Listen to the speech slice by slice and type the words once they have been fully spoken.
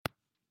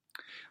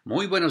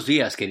Muy buenos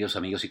días, queridos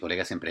amigos y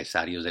colegas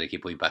empresarios del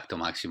equipo Impacto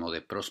Máximo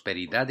de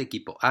Prosperidad,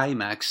 equipo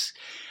IMAX.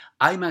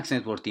 IMAX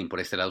Network Team, por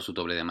este lado su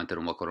doble diamante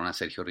rumbo a Corona,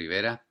 Sergio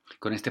Rivera,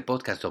 con este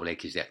podcast doble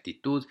X de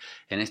actitud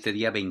en este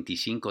día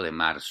 25 de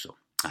marzo.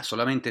 A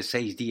solamente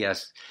 6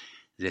 días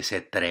de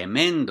ese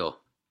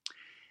tremendo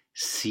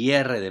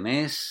cierre de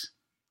mes,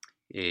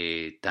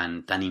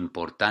 tan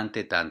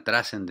importante, tan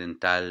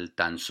trascendental,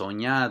 tan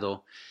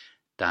soñado,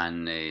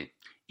 tan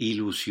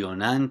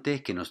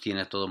ilusionante que nos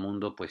tiene a todo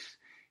mundo pues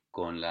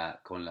con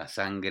la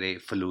sangre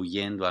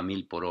fluyendo a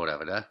 1000 por hora,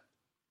 ¿verdad?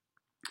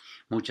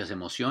 Muchas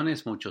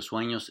emociones, muchos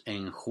sueños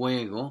en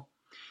juego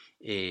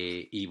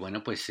y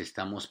bueno, pues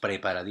estamos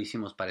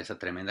preparadísimos para esa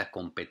tremenda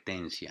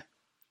competencia.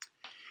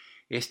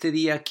 Este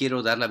día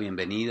quiero dar la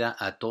bienvenida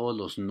a todos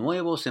los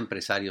nuevos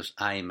empresarios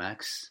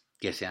IMAX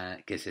que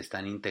se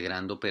están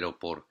integrando, pero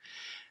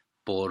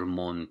por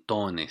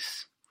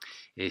montones.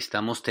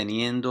 Estamos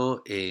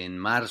teniendo en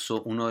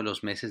marzo uno de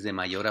los meses de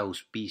mayor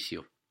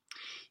auspicio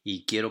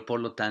y quiero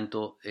por lo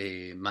tanto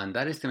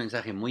mandar este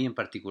mensaje muy en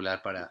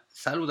particular para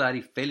saludar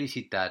y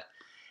felicitar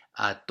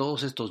a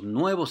todos estos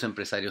nuevos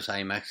empresarios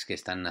IMAX que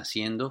están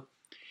naciendo,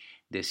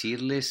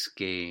 decirles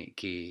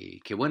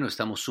que bueno,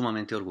 estamos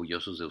sumamente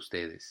orgullosos de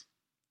ustedes.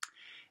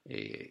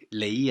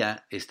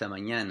 Leía esta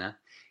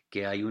mañana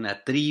que hay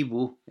una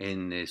tribu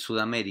en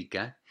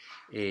Sudamérica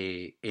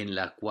en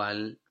la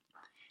cual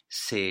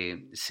se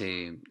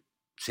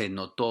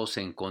notó,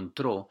 se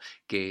encontró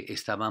que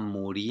estaba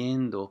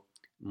muriendo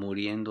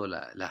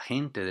la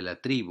gente de la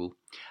tribu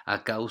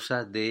a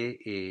causa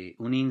de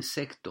un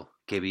insecto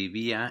que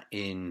vivía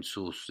en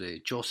sus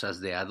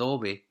chozas de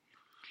adobe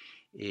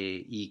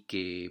y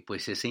que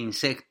pues ese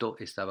insecto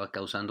estaba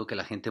causando que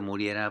la gente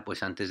muriera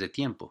pues antes de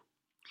tiempo.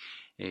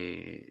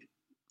 Eh,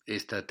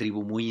 Esta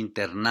tribu muy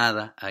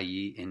internada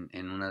allí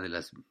en una de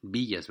las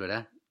villas,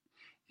 ¿verdad?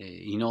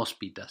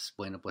 Inhóspitas.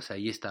 Bueno, pues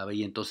ahí estaba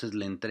y entonces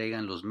le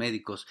entregan los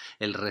médicos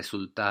el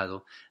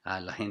resultado a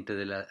la gente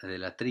de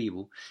la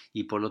tribu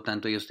y por lo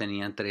tanto ellos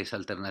tenían tres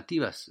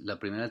alternativas. La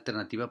primera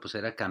alternativa pues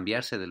era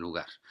cambiarse de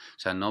lugar, o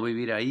sea, no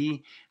vivir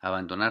ahí,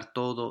 abandonar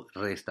todo,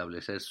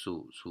 restablecer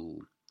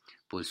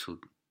pues su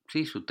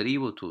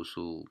tribu,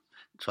 su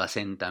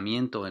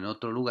asentamiento en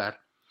otro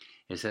lugar.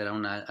 Esa era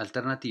una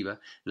alternativa.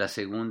 La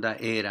segunda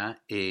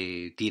era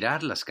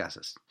tirar las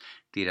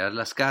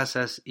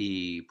casas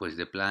y pues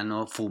de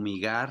plano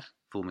fumigar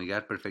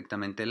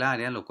perfectamente el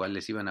área, lo cual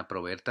les iban a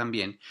proveer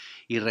también,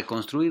 y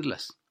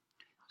reconstruirlas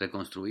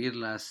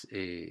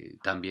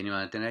también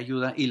iban a tener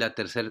ayuda. Y la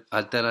tercera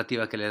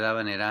alternativa que le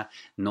daban era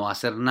no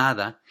hacer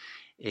nada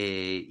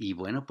y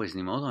bueno, pues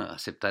ni modo,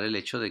 aceptar el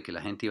hecho de que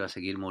la gente iba a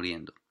seguir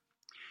muriendo.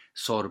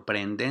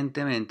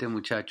 Sorprendentemente,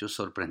 muchachos,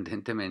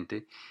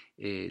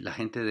 la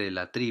gente de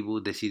la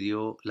tribu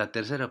decidió la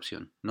tercera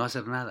opción, no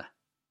hacer nada,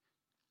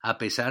 a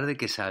pesar de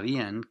que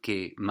sabían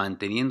que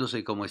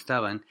manteniéndose como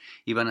estaban,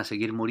 iban a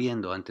seguir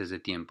muriendo antes de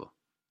tiempo.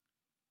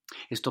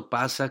 Esto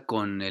pasa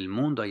con el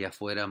mundo allá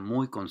afuera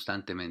muy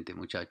constantemente,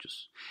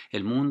 muchachos.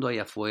 El mundo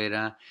allá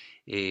afuera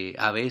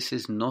a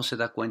veces no se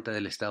da cuenta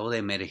del estado de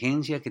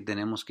emergencia que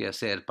tenemos que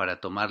hacer para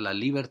tomar la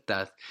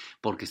libertad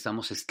porque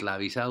estamos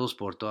esclavizados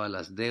por todas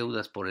las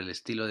deudas, por el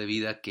estilo de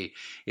vida que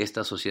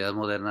esta sociedad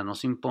moderna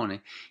nos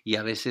impone y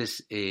a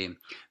veces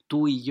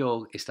tú y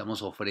yo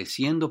estamos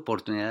ofreciendo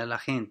oportunidad a la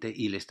gente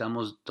y le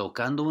estamos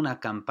tocando una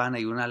campana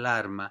y una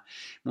alarma.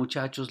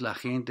 Muchachos, la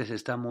gente se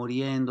está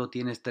muriendo,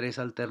 tienes tres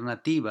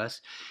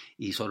alternativas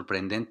y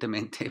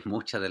sorprendentemente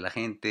mucha de la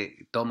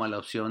gente toma la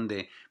opción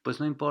de, pues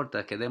no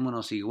importa,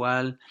 quedémonos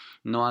igual,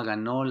 no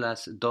hagan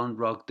olas, don't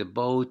rock the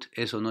boat,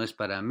 eso no es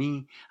para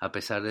mí, a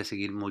pesar de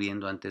seguir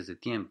muriendo antes de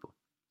tiempo.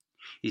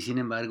 Y sin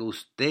embargo,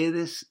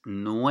 ustedes,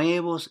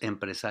 nuevos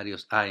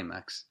empresarios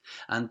IMAX,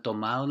 han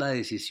tomado la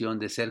decisión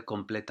de ser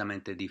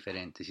completamente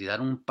diferentes y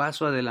dar un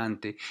paso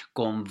adelante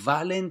con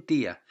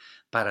valentía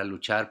para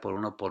luchar por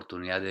una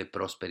oportunidad de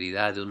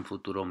prosperidad, de un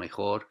futuro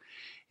mejor.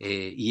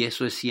 Y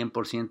eso es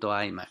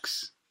 100%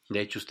 IMAX. De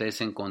hecho,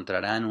 ustedes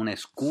encontrarán un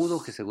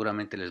escudo que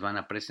seguramente les van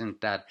a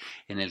presentar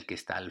en el que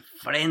está al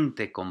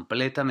frente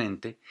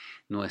completamente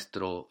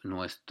nuestro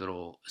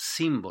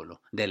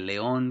símbolo del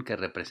león que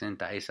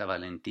representa esa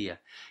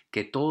valentía,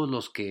 que todos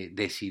los que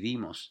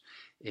decidimos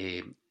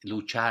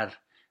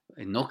luchar,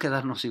 no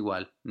quedarnos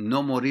igual,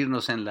 no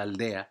morirnos en la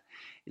aldea,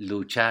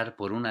 luchar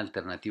por una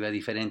alternativa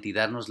diferente y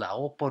darnos la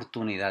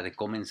oportunidad de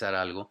comenzar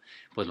algo,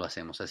 pues lo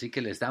hacemos. Así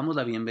que les damos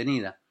la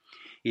bienvenida.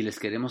 Y les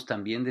queremos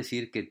también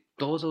decir que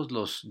todos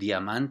los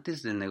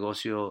diamantes del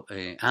negocio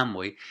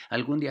Amway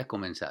algún día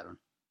comenzaron.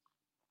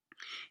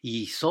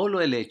 Y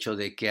solo el hecho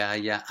de que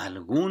haya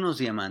algunos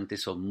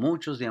diamantes o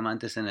muchos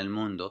diamantes en el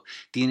mundo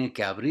tiene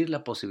que abrir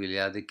la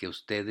posibilidad de que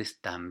ustedes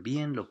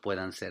también lo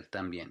puedan ser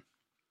también.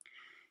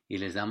 Y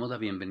les damos la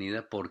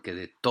bienvenida porque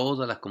de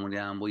toda la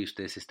comunidad Amway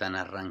ustedes están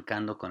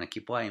arrancando con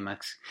equipo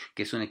IMAX,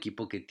 que es un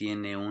equipo que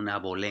tiene un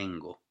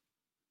abolengo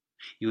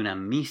y una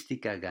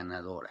mística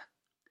ganadora.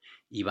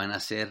 y van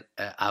a ser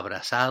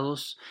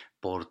abrazados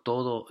por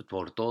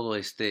todo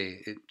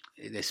este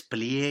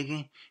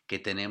despliegue que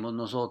tenemos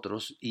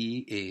nosotros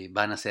y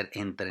van a ser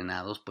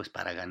entrenados pues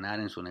para ganar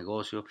en su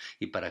negocio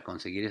y para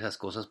conseguir esas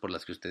cosas por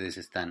las que ustedes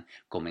están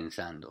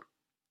comenzando.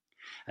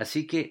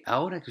 Así que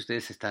ahora que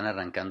ustedes están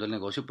arrancando el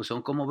negocio, pues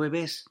son como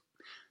bebés.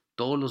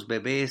 Todos los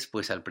bebés,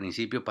 pues al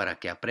principio para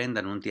que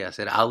aprendan un día a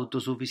ser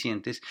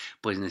autosuficientes,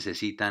 pues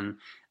necesitan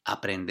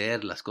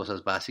aprender las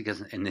cosas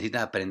básicas,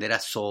 necesitan aprender a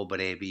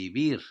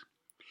sobrevivir.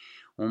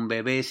 Un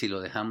bebé, si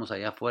lo dejamos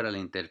allá afuera a la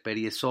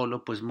intemperie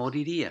solo, pues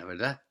moriría,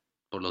 ¿verdad?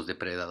 Por los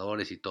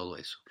depredadores y todo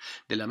eso.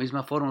 De la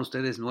misma forma,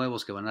 ustedes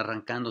nuevos que van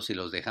arrancando, si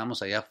los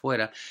dejamos allá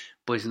afuera,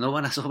 pues no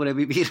van a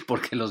sobrevivir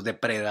porque los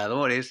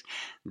depredadores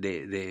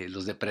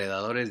los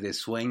depredadores de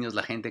sueños,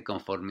 la gente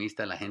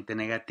conformista, la gente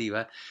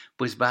negativa,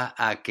 pues va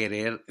a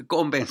querer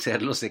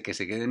convencerlos de que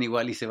se queden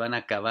igual y se van a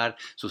acabar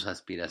sus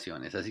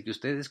aspiraciones. Así que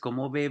ustedes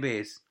como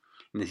bebés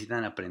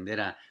necesitan aprender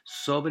a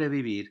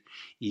sobrevivir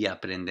y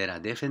aprender a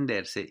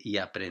defenderse y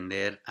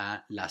aprender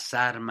a las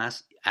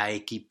armas, a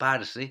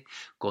equiparse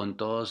con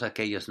todas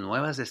aquellas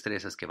nuevas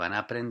destrezas que van a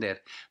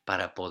aprender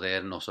para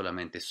poder no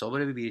solamente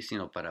sobrevivir,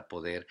 sino para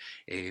poder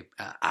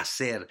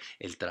hacer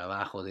el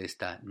trabajo de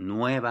esta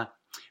nueva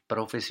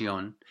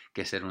profesión,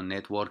 que es ser un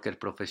networker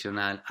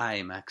profesional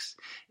IMAX,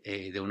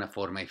 de una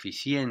forma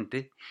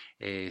eficiente,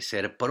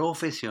 ser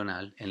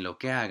profesional en lo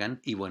que hagan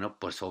y bueno,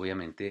 pues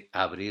obviamente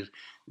abrir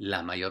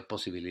la mayor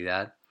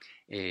posibilidad,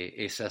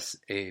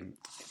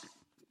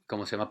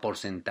 ¿cómo se llama?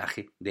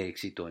 Porcentaje de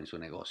éxito en su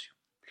negocio.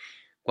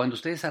 Cuando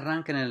ustedes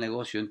arrancan el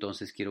negocio,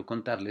 entonces quiero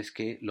contarles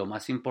que lo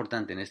más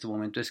importante en este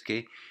momento es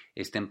que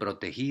estén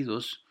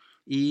protegidos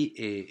y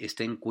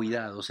estén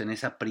cuidados en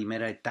esa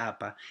primera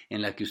etapa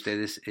en la que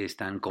ustedes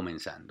están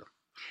comenzando.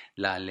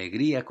 La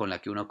alegría con la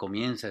que uno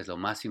comienza es lo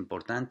más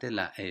importante,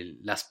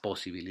 las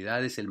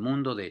posibilidades, el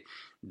mundo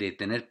de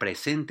tener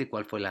presente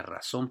cuál fue la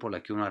razón por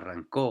la que uno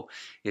arrancó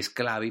es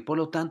clave y por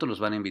lo tanto los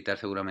van a invitar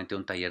seguramente a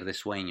un taller de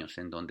sueños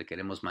en donde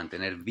queremos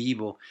mantener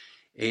vivo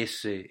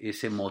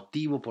ese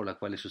motivo por el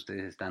cual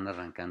ustedes están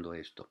arrancando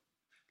esto.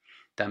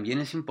 También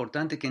es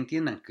importante que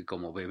entiendan que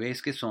como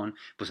bebés que son,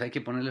 pues hay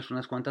que ponerles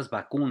unas cuantas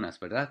vacunas,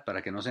 ¿verdad?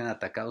 Para que no sean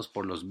atacados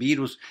por los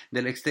virus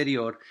del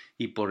exterior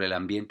y por el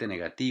ambiente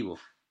negativo.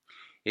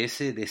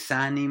 Ese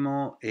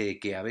desánimo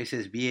que a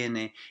veces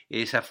viene,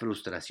 esa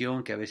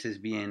frustración que a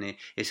veces viene,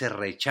 ese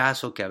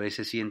rechazo que a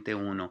veces siente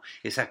uno,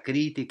 esa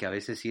crítica a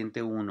veces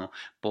siente uno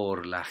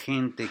por la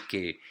gente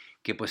que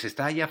pues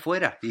está allá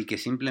afuera y que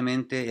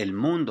simplemente el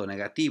mundo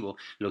negativo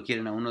lo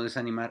quieren a uno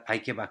desanimar,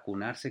 hay que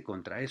vacunarse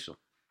contra eso.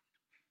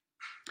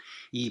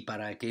 Y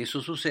para que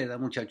eso suceda,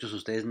 muchachos,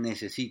 ustedes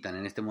necesitan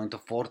en este momento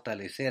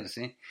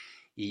fortalecerse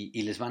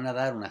y les van a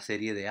dar una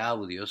serie de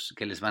audios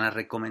que les van a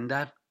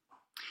recomendar.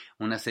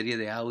 Una serie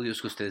de audios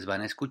que ustedes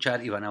van a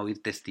escuchar y van a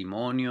oír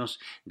testimonios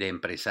de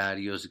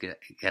empresarios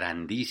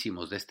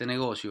grandísimos de este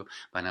negocio,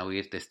 van a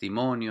oír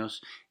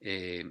testimonios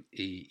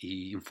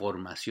y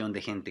información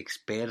de gente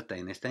experta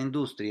en esta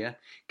industria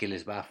que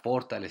les va a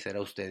fortalecer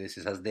a ustedes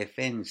esas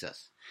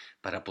defensas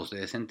para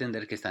ustedes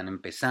entender que están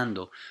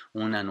empezando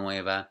una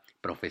nueva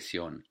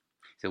profesión.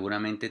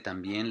 Seguramente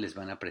también les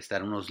van a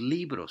prestar unos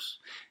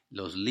libros.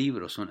 Los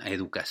libros, una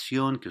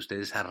educación que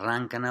ustedes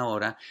arrancan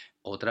ahora,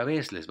 otra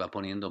vez les va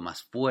poniendo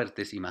más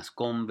fuertes y más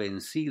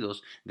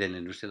convencidos de la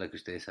industria en la que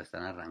ustedes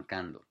están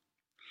arrancando.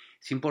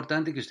 Es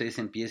importante que ustedes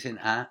empiecen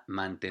a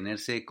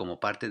mantenerse como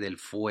parte del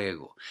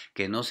fuego,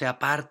 que no se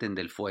aparten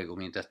del fuego.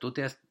 Mientras tú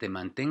te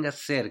mantengas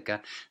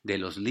cerca de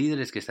los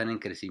líderes que están en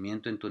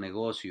crecimiento en tu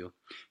negocio,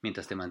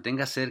 mientras te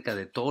mantengas cerca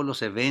de todos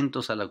los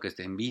eventos a los que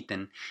te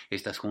inviten,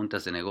 estas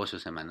juntas de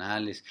negocios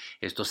semanales,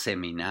 estos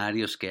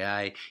seminarios que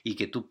hay y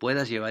que tú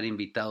puedas llevar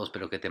invitados,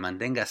 pero que te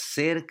mantengas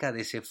cerca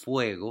de ese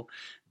fuego,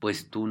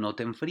 pues tú no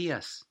te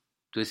enfrías.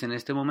 Tú es en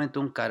este momento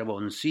un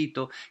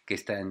carboncito que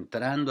está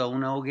entrando a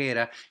una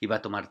hoguera y va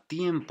a tomar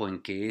tiempo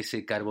en que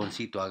ese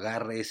carboncito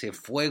agarre ese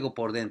fuego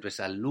por dentro,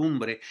 esa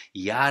lumbre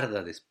y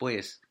arda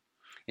después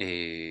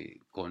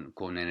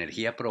con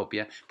energía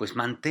propia, pues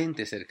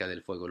mantente cerca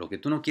del fuego. Lo que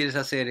tú no quieres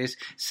hacer es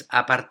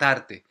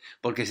apartarte,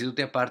 porque si tú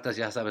te apartas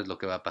ya sabes lo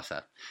que va a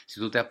pasar. Si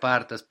tú te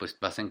apartas, pues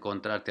vas a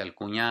encontrarte al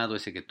cuñado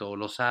ese que todo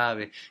lo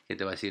sabe, que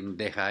te va a decir,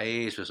 deja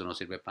eso no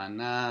sirve para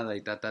nada,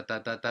 y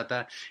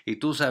y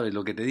tú sabes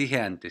lo que te dije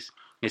antes,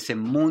 ese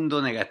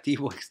mundo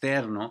negativo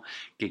externo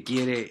que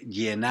quiere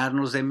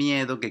llenarnos de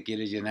miedo, que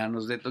quiere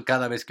llenarnos de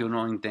cada vez que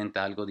uno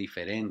intenta algo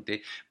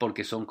diferente,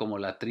 porque son como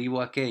la tribu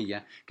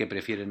aquella que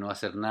prefiere no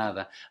hacer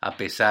nada, a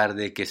pesar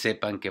de que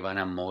sepan que van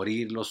a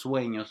morir los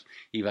sueños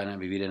y van a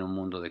vivir en un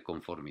mundo de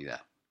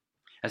conformidad.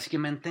 Así que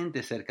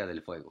mantente cerca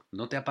del fuego,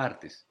 no te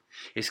apartes.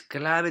 Es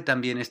clave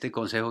también este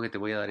consejo que te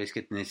voy a dar, es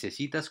que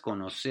necesitas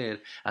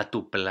conocer a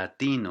tu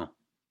platino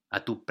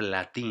a tu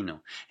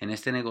platino. En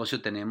este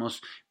negocio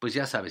tenemos, pues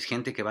ya sabes,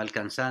 gente que va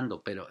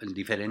alcanzando, pero en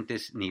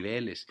diferentes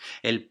niveles.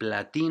 El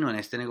platino en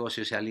este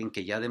negocio es alguien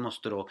que ya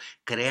demostró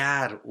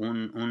crear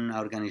una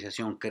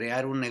organización,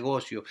 crear un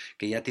negocio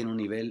que ya tiene un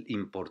nivel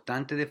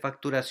importante de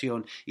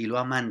facturación y lo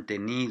ha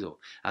mantenido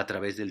a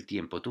través del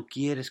tiempo. Tú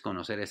quieres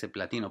conocer ese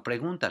platino,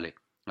 pregúntale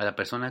a la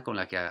persona con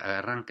la que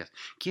arrancas,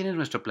 ¿quién es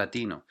nuestro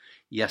platino?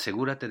 Y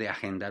asegúrate de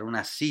agendar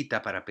una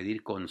cita para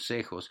pedir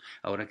consejos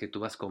ahora que tú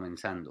vas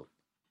comenzando.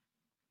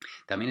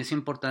 También es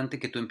importante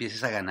que tú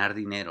empieces a ganar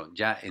dinero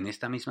ya en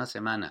esta misma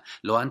semana,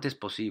 lo antes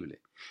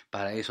posible.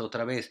 Para eso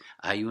otra vez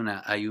hay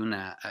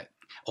una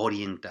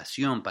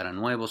orientación para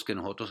nuevos que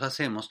nosotros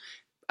hacemos.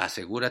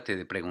 Asegúrate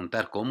de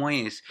preguntar cómo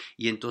es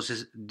y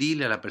entonces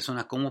dile a la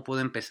persona cómo puedo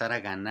empezar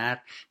a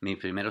ganar mis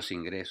primeros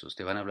ingresos.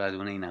 Te van a hablar de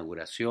una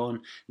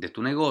inauguración de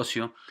tu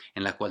negocio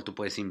en la cual tú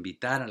puedes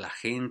invitar a la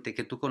gente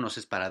que tú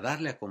conoces para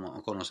darle a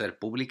conocer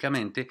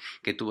públicamente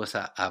que tú vas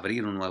a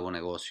abrir un nuevo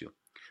negocio.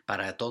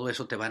 Para todo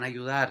eso te van a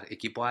ayudar.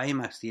 Equipo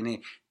IMAX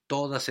tiene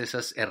todas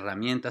esas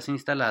herramientas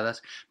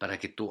instaladas para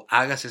que tú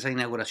hagas esa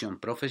inauguración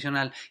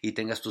profesional y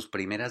tengas tus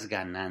primeras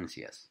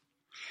ganancias.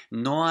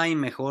 No hay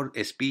mejor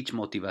speech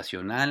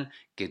motivacional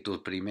que tus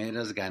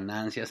primeras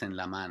ganancias en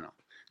la mano.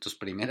 Tus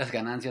primeras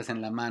ganancias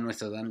en la mano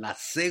te dan la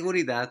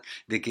seguridad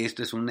de que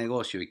esto es un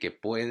negocio y que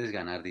puedes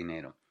ganar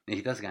dinero.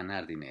 Necesitas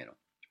ganar dinero.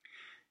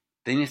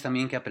 Tienes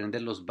también que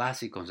aprender los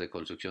básicos de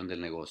construcción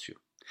del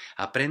negocio.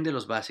 Aprende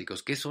los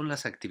básicos, qué son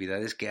las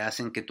actividades que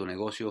hacen que tu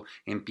negocio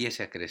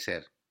empiece a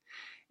crecer.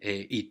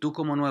 Y tú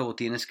como nuevo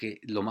tienes que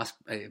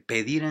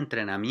pedir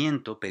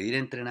entrenamiento, pedir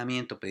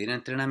entrenamiento, pedir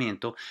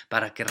entrenamiento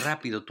para que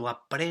rápido tú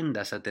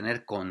aprendas a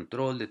tener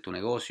control de tu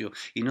negocio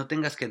y no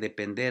tengas que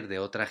depender de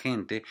otra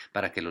gente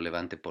para que lo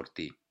levante por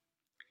ti.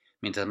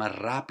 Mientras más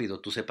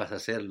rápido tú sepas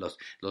hacer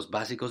los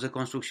básicos de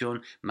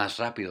construcción, más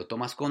rápido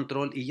tomas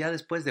control y ya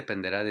después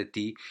dependerá de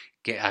ti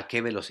a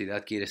qué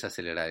velocidad quieres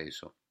acelerar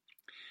eso.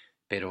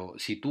 Pero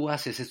si tú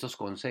haces estos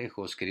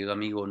consejos, querido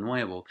amigo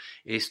nuevo,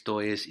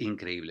 esto es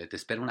increíble. Te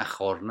espera una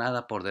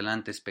jornada por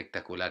delante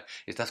espectacular.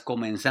 Estás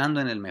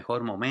comenzando en el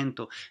mejor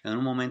momento, en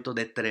un momento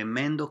de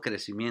tremendo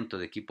crecimiento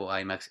de equipo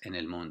IMAX en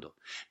el mundo.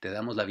 Te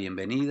damos la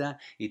bienvenida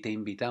y te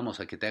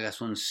invitamos a que te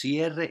hagas un cierre